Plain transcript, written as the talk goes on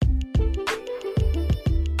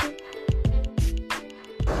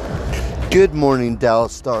Good morning,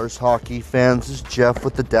 Dallas Stars hockey fans. This is Jeff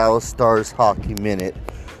with the Dallas Stars Hockey Minute.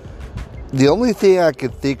 The only thing I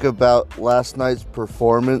could think about last night's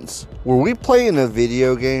performance, were we playing a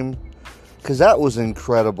video game? Because that was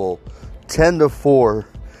incredible. 10-4,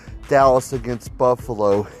 Dallas against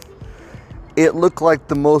Buffalo. It looked like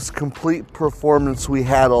the most complete performance we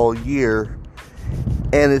had all year.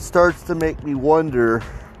 And it starts to make me wonder,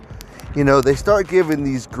 they start giving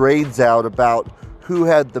these grades out about who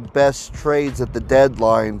had the best trades at the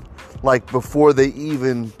deadline, like before they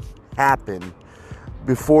even happen,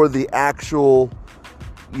 before the actual,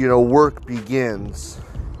 work begins.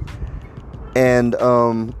 And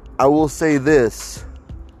I will say this,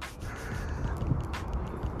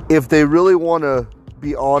 if they really want to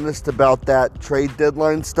be honest about that trade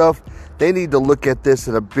deadline stuff, they need to look at this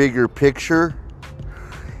in a bigger picture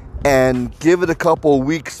and give it a couple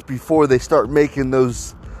weeks before they start making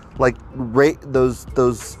those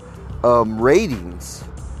ratings,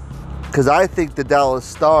 because I think the Dallas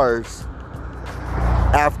Stars,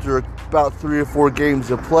 after about 3 or 4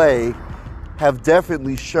 games of play, have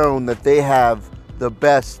definitely shown that they have the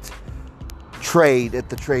best trade at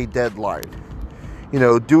the trade deadline.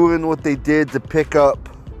 Doing what they did to pick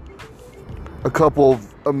up a couple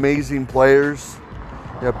of amazing players,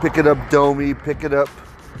 picking up Domi, picking up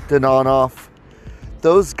Donanoff.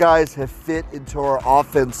 Those guys have fit into our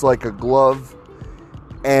offense like a glove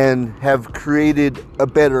and have created a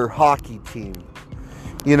better hockey team.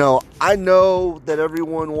 I know that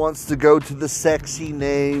everyone wants to go to the sexy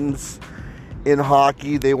names in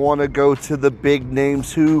hockey. They want to go to the big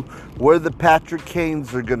names where the Patrick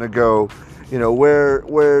Kanes are going to go. Where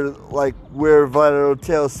Vladimir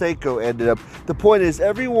Tarasenko ended up. The point is,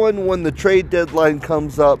 everyone, when the trade deadline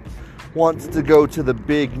comes up, wants to go to the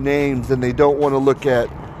big names, and they don't want to look at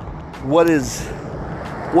what is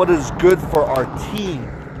good for our team.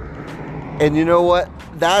 And you know what?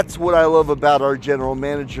 That's what I love about our general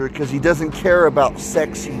manager, because he doesn't care about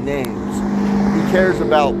sexy names. He cares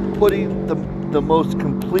about putting the most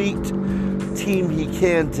complete team he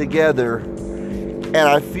can together. And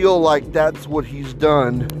I feel like that's what he's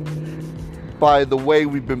done by the way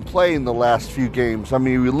we've been playing the last few games. I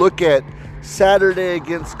mean, we look at Saturday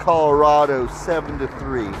against Colorado,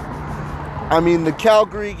 7-3. I mean, the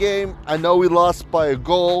Calgary game, I know we lost by a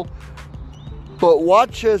goal, but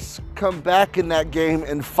watch us come back in that game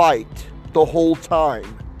and fight the whole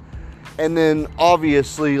time. And then,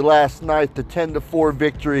 obviously, last night, the 10-4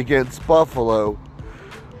 victory against Buffalo,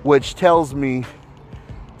 which tells me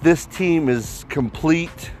this team is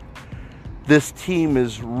complete. This team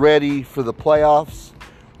is ready for the playoffs.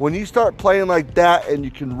 When you start playing like that and you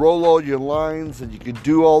can roll all your lines and you can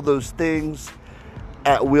do all those things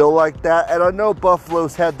at will like that, and I know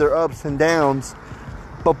Buffalo's had their ups and downs,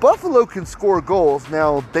 but Buffalo can score goals.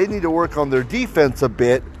 Now, they need to work on their defense a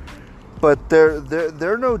bit, but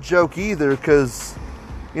they're no joke either, because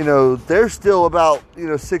they're still about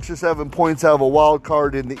 6 or 7 points out of a wild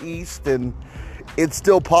card in the East, and it's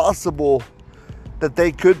still possible that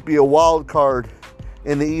they could be a wild card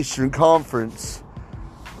in the Eastern Conference.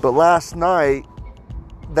 But last night,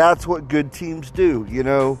 that's what good teams do,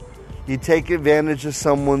 You take advantage of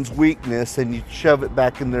someone's weakness and you shove it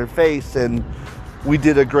back in their face, and we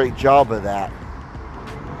did a great job of that.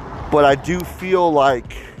 But I do feel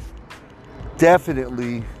like,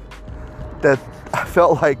 definitely, that I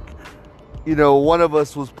felt like, one of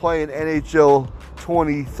us was playing NHL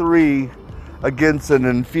 23 against an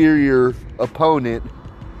inferior opponent,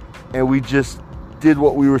 and we just did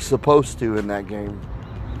what we were supposed to in that game.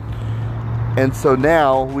 And so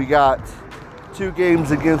now we got 2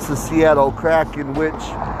 games against the Seattle Kraken, which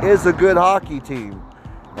is a good hockey team.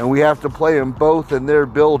 And we have to play them both in their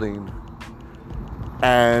building.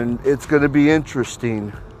 And it's going to be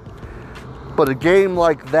interesting. But a game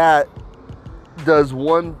like that does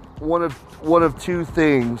one of 2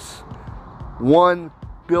 things. 1,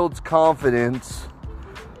 builds confidence.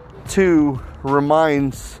 2,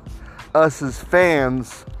 reminds us as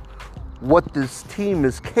fans what this team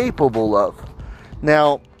is capable of.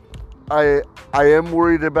 Now, I am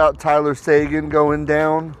worried about Tyler Seguin going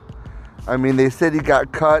down. I mean, they said he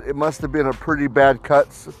got cut. It must have been a pretty bad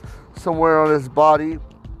cut somewhere on his body.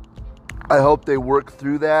 I hope they work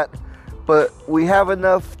through that. But we have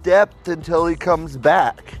enough depth until he comes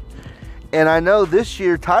back. And I know this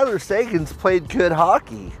year Tyler Seguin's played good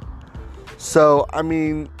hockey. So, I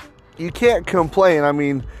mean, you can't complain. I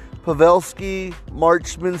mean, Pavelski,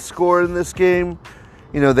 Marchman scored in this game.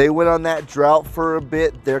 They went on that drought for a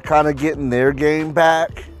bit. They're kind of getting their game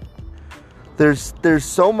back. There's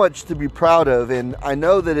so much to be proud of, and I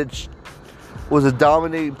know that it was a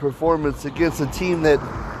dominating performance against a team that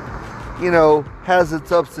has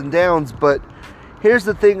its ups and downs, but here's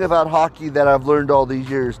the thing about hockey that I've learned all these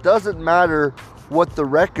years. Doesn't matter what the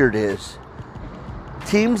record is.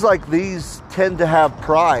 Teams like these tend to have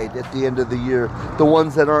pride at the end of the year, the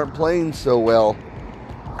ones that aren't playing so well,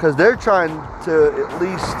 because they're trying to at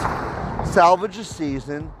least salvage a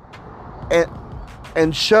season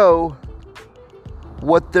and show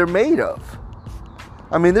what they're made of.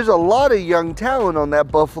 I mean, there's a lot of young talent on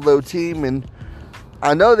that Buffalo team, and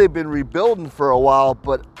I know they've been rebuilding for a while,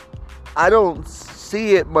 but I don't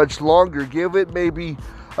see it much longer. Give it maybe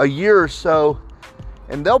a year or so,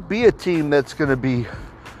 and they'll be a team that's going to be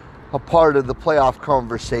a part of the playoff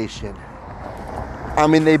conversation. I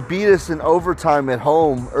mean, they beat us in overtime at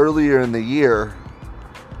home earlier in the year,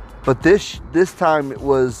 but this time it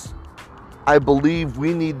was, I believe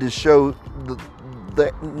we need to show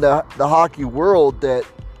the hockey world that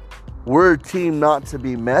we're a team not to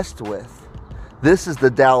be messed with. This is the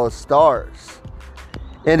Dallas Stars.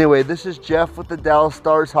 Anyway, this is Jeff with the Dallas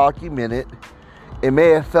Stars Hockey Minute. It may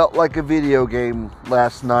have felt like a video game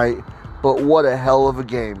last night, but what a hell of a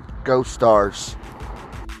game. Go Stars.